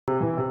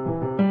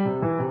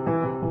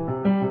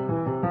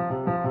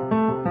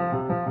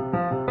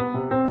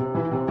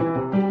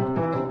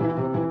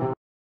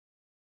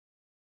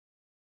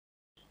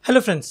Hello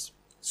friends.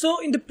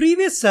 So in the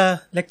previous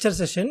lecture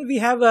session we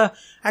have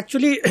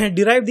actually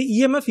derived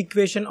the Emf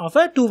equation of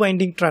a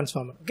two-winding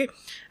transformer. Okay,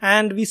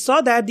 and we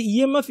saw that the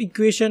Emf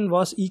equation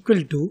was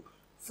equal to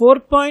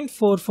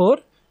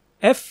 4.44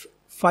 F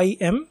phi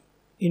m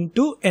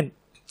into n.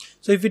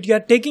 So if you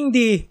are taking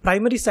the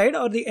primary side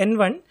or the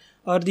n1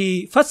 or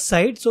the first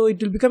side, so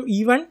it will become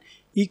E1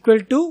 equal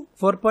to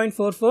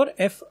 4.44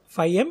 F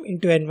phi m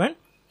into n1.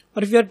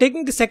 Or if you are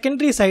taking the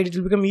secondary side, it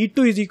will become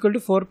E2 is equal to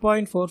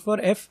 4.44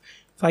 F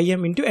phi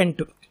m into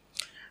n2.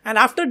 And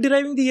after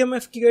deriving the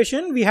Emf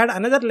equation, we had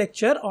another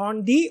lecture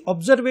on the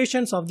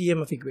observations of the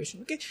Emf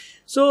equation. Okay,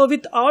 so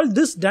with all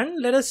this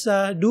done, let us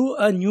do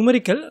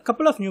a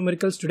couple of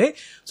numericals today,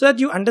 so that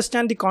you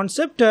understand the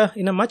concept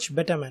in a much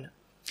better manner.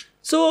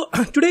 So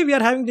today we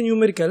are having the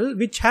numerical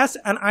which has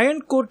an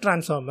iron core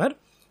transformer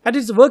that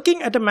is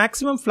working at a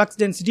maximum flux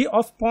density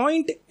of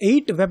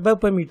 0.8 Weber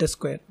per meter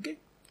square. Okay.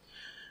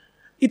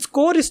 Its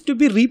core is to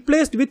be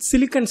replaced with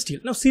silicon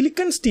steel. Now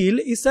silicon steel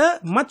is a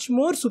much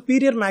more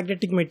superior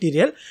magnetic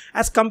material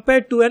as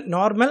compared to a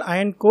normal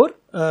iron core,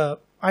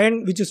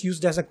 iron which is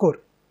used as a core.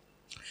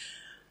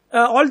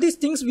 All these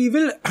things we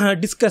will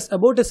discuss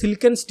about a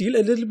silicon steel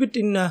a little bit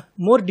in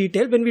more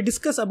detail when we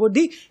discuss about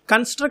the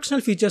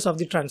constructional features of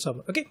the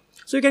transformer. Okay,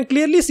 so you can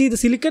clearly see the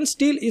silicon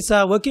steel is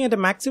working at a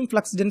maximum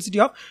flux density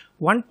of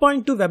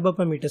 1.2 Weber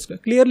per meter square.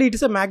 Clearly it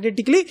is a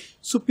magnetically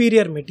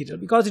superior material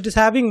because it is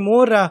having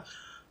more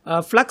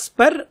flux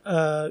per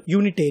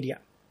unit area.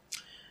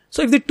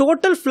 So if the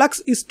total flux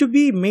is to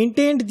be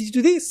maintained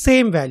to the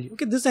same value,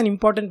 okay, this is an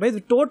important way. The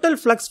total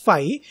flux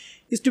phi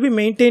is to be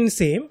maintained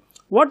same.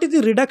 What is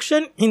the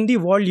reduction in the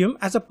volume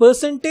as a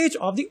percentage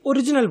of the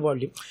original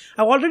volume?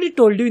 I've already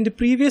told you in the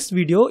previous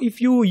video,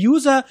 if you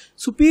use a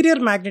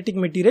superior magnetic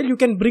material, you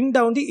can bring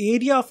down the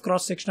area of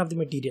cross section of the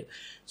material.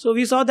 So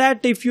we saw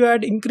that if you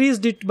had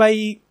increased it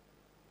by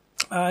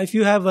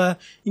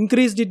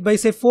increased it by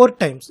say 4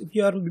 times, if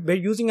you are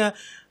using a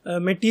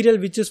material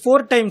which is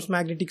 4 times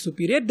magnetic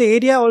superior, the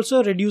area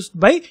also reduced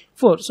by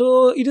 4.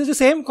 So it is the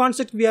same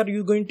concept we are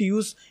going to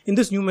use in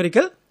this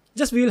numerical,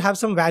 just we will have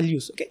some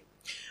values. Okay.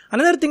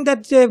 Another thing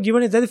that they have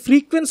given is that the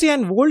frequency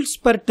and volts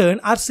per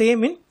turn are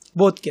same in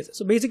both cases.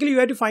 So basically you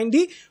have to find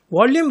the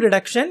volume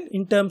reduction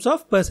in terms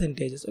of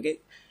percentages. Okay.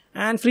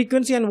 And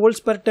frequency and volts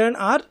per turn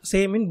are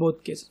same in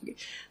both cases. Okay.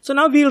 So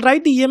now we will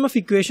write the Emf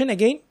equation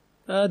again.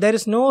 There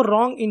is no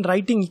wrong in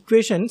writing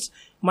equations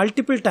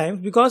multiple times,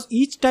 because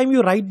each time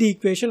you write the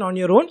equation on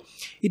your own,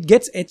 it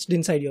gets etched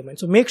inside your mind.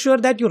 So make sure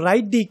that you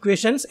write the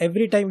equations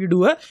every time you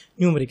do a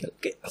numerical.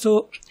 Okay.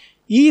 So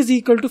E is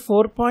equal to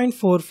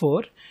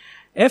 4.44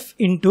 F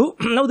into,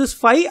 now this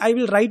phi I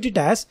will write it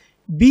as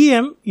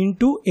Bm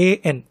into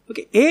An.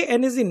 Okay.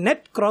 An is the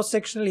net cross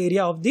sectional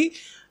area of the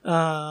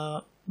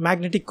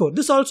magnetic core.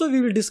 This also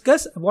we will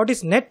discuss what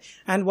is net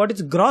and what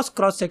is gross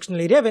cross sectional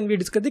area when we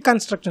discuss the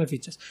constructional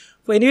features.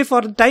 So anyway,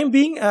 for the time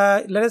being,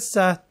 let us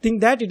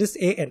think that it is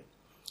An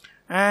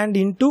and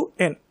into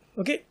n.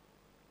 Okay.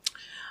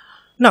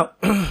 Now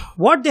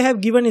what they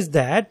have given is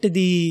that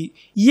the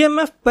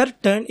EMF per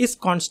turn is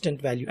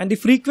constant value and the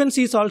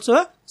frequency is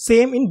also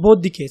same in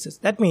both the cases.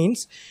 That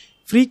means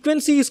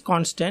frequency is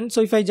constant.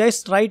 So if I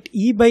just write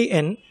E by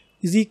n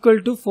is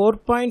equal to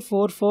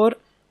 4.44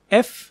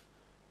 F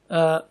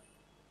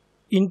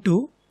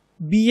into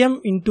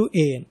Bm into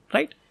An,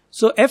 right?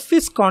 So F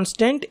is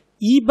constant,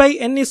 E by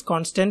n is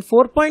constant,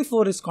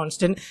 4.4 is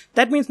constant.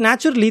 That means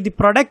naturally the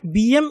product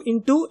Bm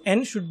into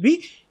n should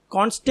be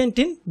constant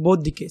in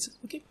both the cases.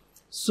 Okay.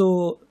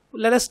 So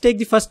let us take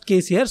the first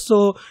case here.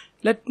 So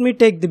let me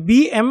take the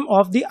Bm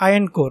of the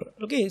iron core.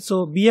 Okay.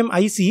 So Bm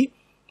IC,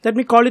 let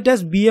me call it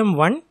as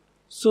Bm1.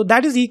 So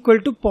that is equal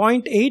to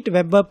 0.8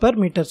 Weber per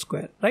meter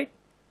square, right?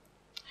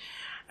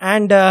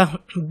 And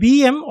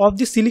Bm of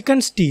the silicon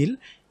steel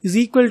is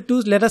equal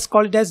to, let us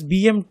call it as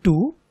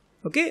Bm2.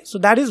 Okay, so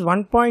that is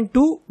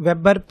 1.2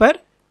 Weber per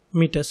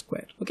meter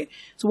square. Okay,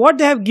 so what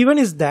they have given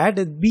is that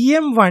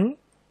Bm1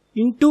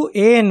 into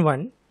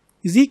An1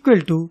 is equal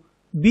to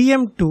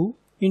Bm2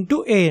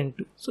 into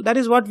An2. So that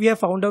is what we have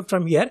found out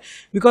from here.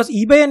 Because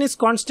E by n is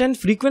constant,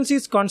 frequency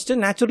is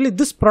constant, naturally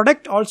this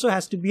product also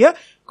has to be a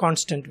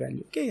constant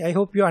value. Okay, I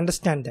hope you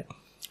understand that.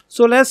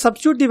 So let us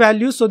substitute the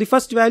values. So the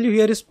first value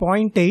here is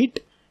 0.8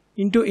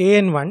 into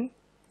An1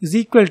 is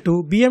equal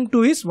to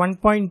Bm2 is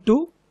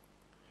 1.2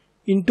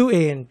 into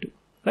An2,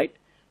 right?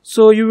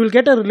 So you will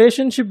get a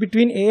relationship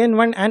between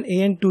An1 and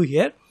An2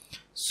 here.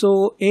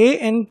 So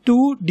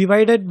An2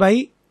 divided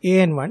by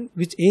An1,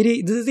 which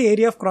area, this is the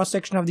area of cross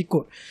section of the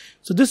core.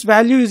 So this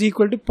value is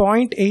equal to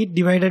 0.8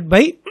 divided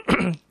by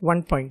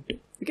 1.2.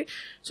 Okay.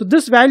 So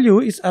this value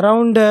is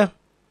around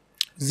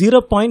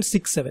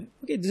 0.67.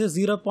 Okay. This is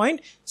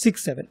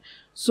 0.67.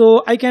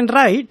 So I can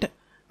write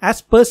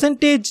as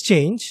percentage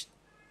change,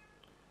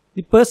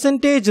 the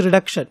percentage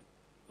reduction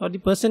or the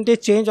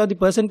percentage change or the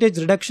percentage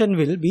reduction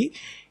will be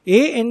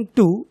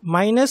An2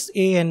 minus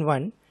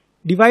An1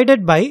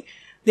 divided by,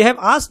 they have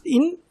asked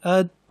in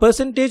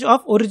percentage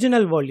of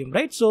original volume,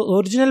 right? So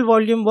original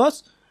volume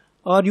was,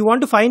 or you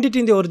want to find it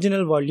in the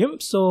original volume.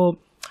 So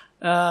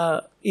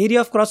area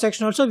of cross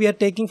section also we are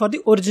taking for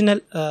the original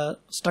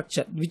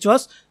structure, which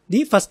was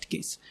the first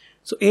case.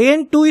 So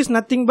AN2 is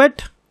nothing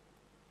but,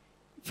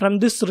 from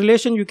this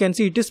relation you can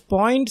see it is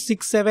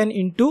 0.67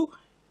 into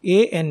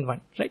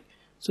AN1, right?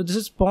 So this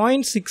is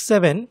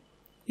 0.67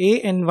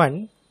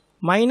 AN1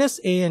 minus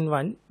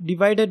AN1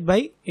 divided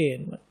by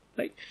AN1,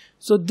 right?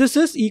 So this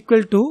is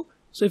equal to,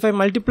 so if I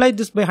multiply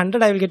this by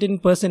 100, I will get it in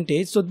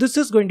percentage. So this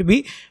is going to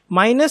be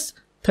minus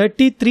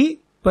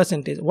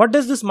 33%. What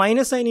does this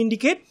minus sign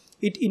indicate?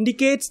 It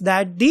indicates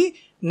that the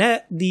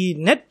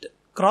net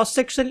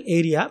cross-sectional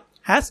area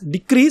has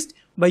decreased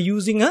by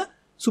using a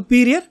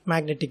superior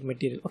magnetic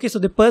material. Okay, so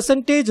the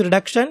percentage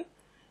reduction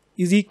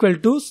is equal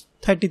to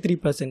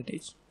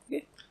 33%.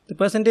 Okay, the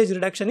percentage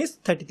reduction is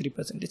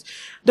 33%.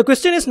 The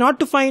question is not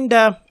to find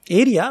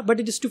area, but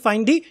it is to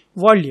find the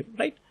volume,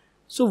 right?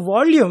 So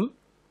volume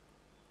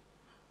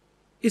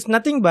is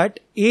nothing but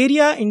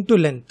area into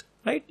length,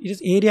 right? It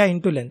is area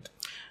into length.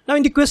 Now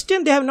in the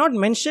question they have not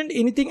mentioned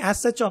anything as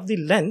such of the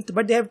length,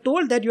 but they have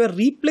told that you are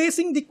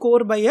replacing the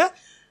core by a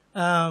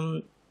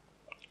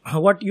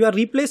you are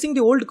replacing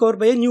the old core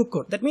by a new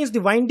core. That means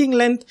the winding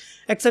length,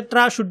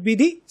 etc. should be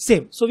the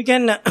same. So we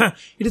can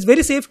it is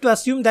very safe to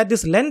assume that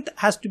this length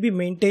has to be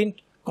maintained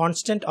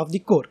constant of the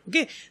core.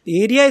 Okay,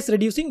 the area is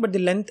reducing but the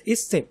length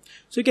is same.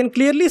 So you can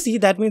clearly see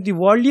that means the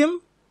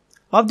volume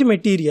of the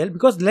material,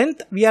 because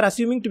length we are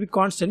assuming to be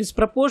constant, is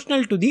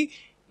proportional to the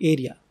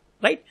area,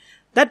 right?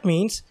 That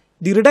means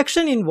the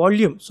reduction in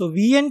volume, so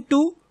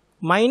Vn2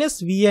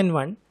 minus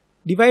Vn1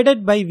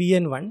 divided by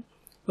Vn1,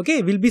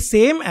 okay, will be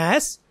same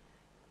as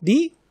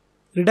the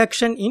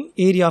reduction in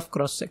area of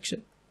cross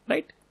section,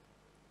 right?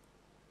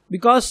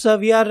 Because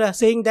we are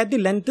saying that the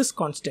length is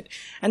constant,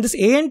 and this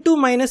An2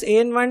 minus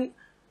An1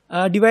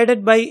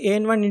 divided by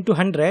An1 into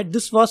 100,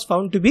 this was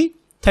found to be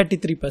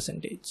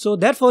 33%. So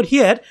therefore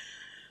here,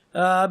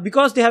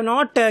 because they have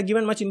not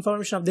given much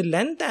information of the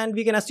length, and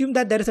we can assume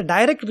that there is a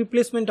direct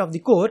replacement of the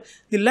core,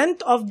 the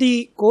length of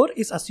the core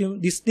is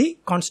assumed is the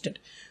constant.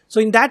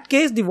 So in that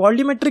case the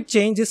volumetric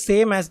change is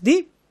same as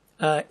the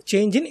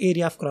change in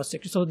area of cross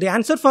section. So the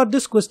answer for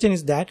this question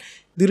is that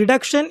the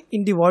reduction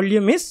in the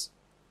volume is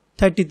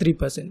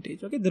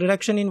 33%. Okay, the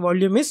reduction in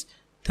volume is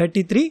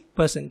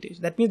 33%.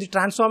 That means the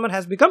transformer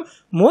has become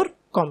more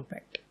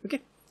compact.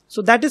 Okay,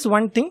 so that is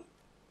one thing.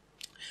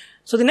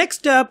 So the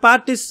next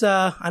part is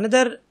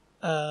another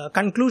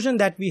conclusion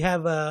that we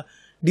have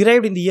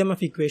derived in the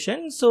EMF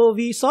equation. So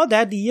we saw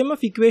that the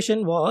EMF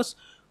equation was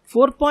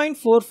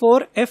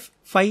 4.44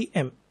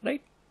 F5M,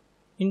 right,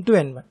 into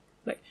N1,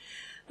 right.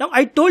 Now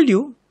I told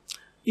you,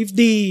 if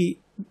the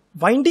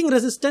winding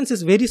resistance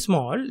is very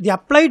small, the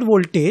applied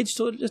voltage,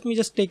 so let me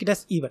just take it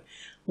as even.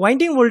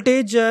 Winding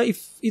voltage,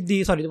 if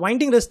the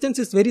winding resistance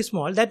is very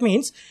small, that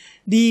means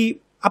the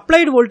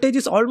applied voltage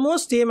is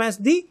almost same as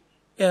the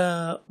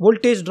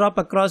voltage drop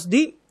across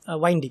the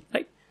winding,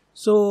 right?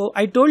 So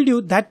I told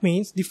you that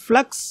means the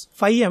flux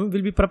phi m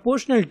will be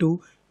proportional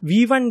to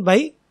V1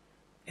 by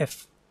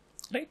F,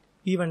 right?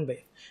 V1 by F.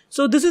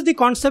 So this is the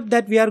concept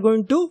that we are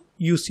going to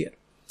use here.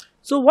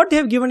 So what they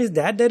have given is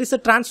that there is a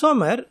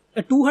transformer,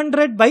 a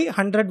 200 by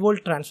 100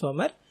 volt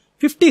transformer,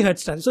 50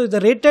 hertz transformer. So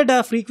the rated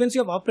frequency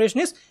of operation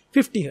is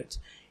 50 hertz.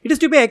 It is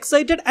to be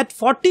excited at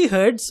 40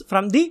 hertz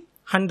from the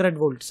 100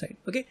 volt side.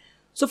 Okay.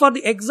 So for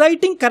the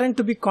exciting current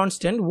to be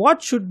constant,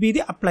 what should be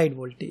the applied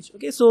voltage?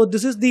 Okay, so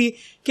this is the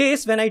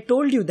case when I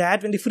told you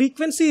that when the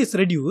frequency is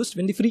reduced,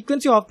 when the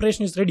frequency of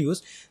operation is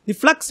reduced, the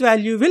flux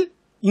value will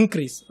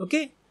increase.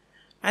 Okay,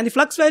 and the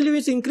flux value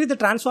is increased, the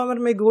transformer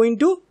may go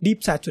into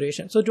deep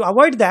saturation. So to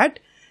avoid that,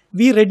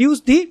 we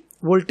reduce the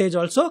voltage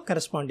also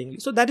correspondingly.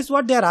 So that is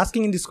what they are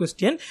asking in this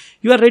question.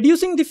 You are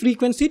reducing the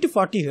frequency to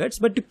 40 hertz,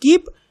 but to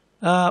keep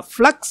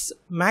flux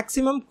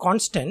maximum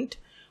constant,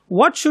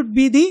 what should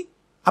be the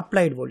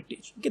applied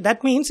voltage? Okay,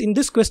 that means in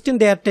this question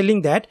they are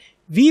telling that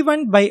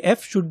V1 by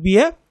F should be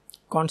a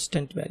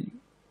constant value,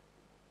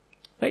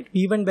 right?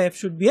 V1 by F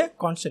should be a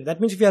constant. That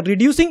means if you are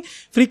reducing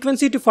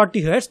frequency to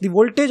 40 hertz, the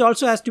voltage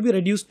also has to be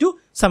reduced to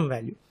some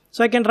value.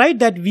 So I can write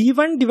that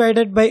V1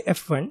 divided by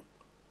F1,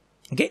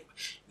 okay,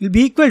 will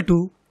be equal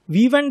to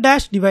V1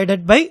 dash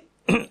divided by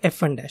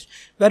F1 dash,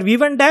 where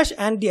V1 dash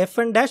and the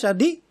F1 dash are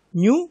the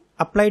new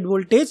applied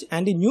voltage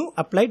and the new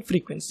applied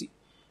frequency.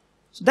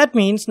 So that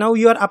means now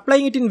you are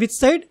applying it in which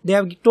side? They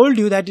have told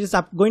you that it is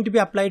going to be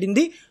applied in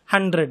the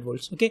 100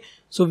 volts. Okay,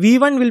 so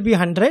V1 will be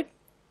 100.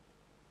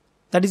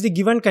 That is the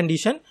given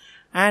condition,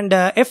 and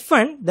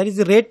F1, that is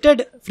the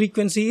rated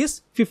frequency,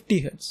 is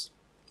 50 hertz.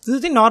 This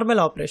is the normal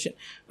operation,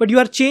 but you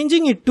are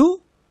changing it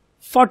to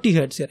 40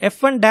 hertz here.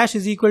 F1 dash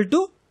is equal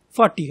to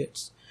 40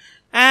 hertz,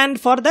 and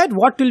for that,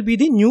 what will be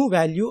the new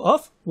value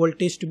of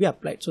voltage to be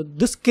applied? So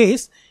this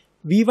case,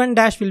 V1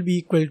 dash will be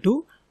equal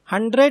to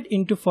 100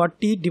 into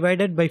 40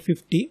 divided by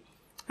 50,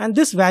 and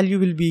this value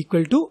will be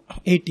equal to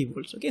 80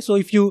 volts. Okay, so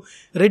if you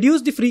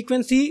reduce the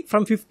frequency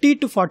from 50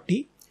 to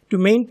 40 to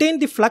maintain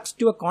the flux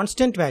to a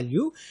constant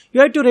value,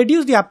 you have to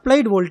reduce the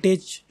applied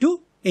voltage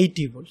to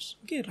 80 volts.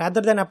 Okay,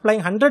 rather than applying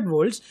 100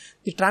 volts,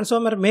 the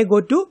transformer may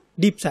go to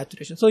deep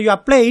saturation. So you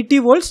apply 80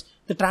 volts,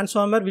 the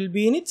transformer will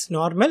be in its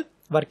normal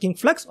working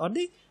flux or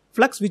the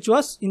flux which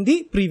was in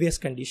the previous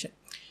condition.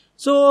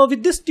 So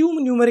with these two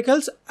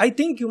numericals, I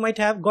think you might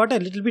have got a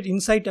little bit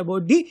insight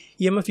about the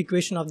EMF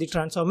equation of the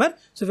transformer.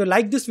 So if you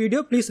like this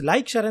video, please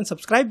like, share and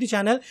subscribe the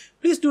channel.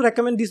 Please do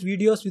recommend these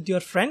videos with your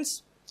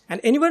friends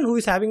and anyone who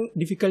is having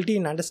difficulty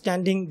in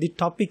understanding the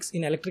topics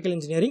in electrical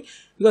engineering,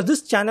 because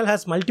this channel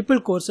has multiple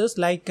courses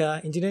like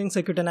engineering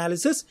circuit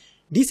analysis,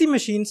 DC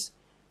machines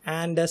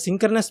and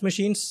synchronous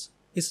machines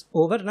is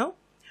over now,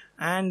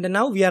 and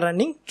now we are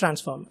running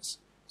transformers.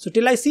 So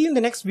till I see you in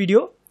the next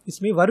video,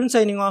 it's me Varun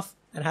signing off,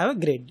 and have a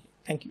great day.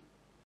 Thank you.